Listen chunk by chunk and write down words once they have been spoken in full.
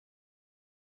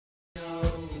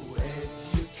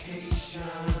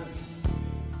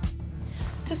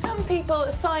some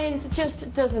people, science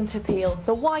just doesn't appeal.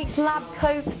 The white lab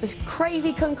coats, the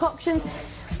crazy concoctions.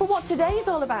 But what today's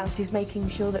all about is making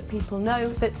sure that people know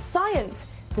that science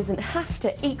doesn't have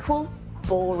to equal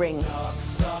boring.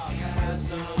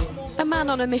 A man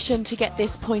on a mission to get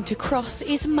this point across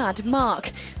is Mad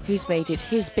Mark, who's made it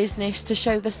his business to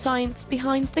show the science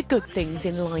behind the good things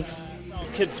in life.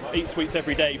 Kids eat sweets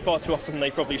every day, far too often than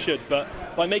they probably should, but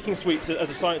by making sweets as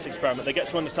a science experiment, they get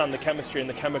to understand the chemistry and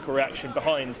the chemical reaction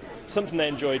behind something they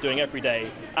enjoy doing every day.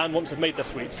 And once they've made their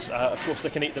sweets, of course they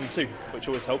can eat them too, which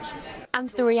always helps. And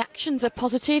the reactions are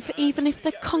positive, even if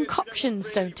the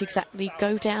concoctions don't exactly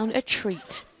go down a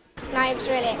treat. No, it was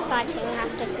really exciting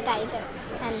after today, but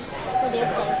all the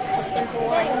other days just been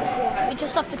boring. We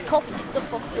just have to copy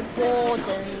stuff off the board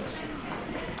and,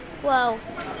 well,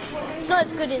 it's not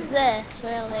as good as this,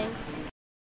 really.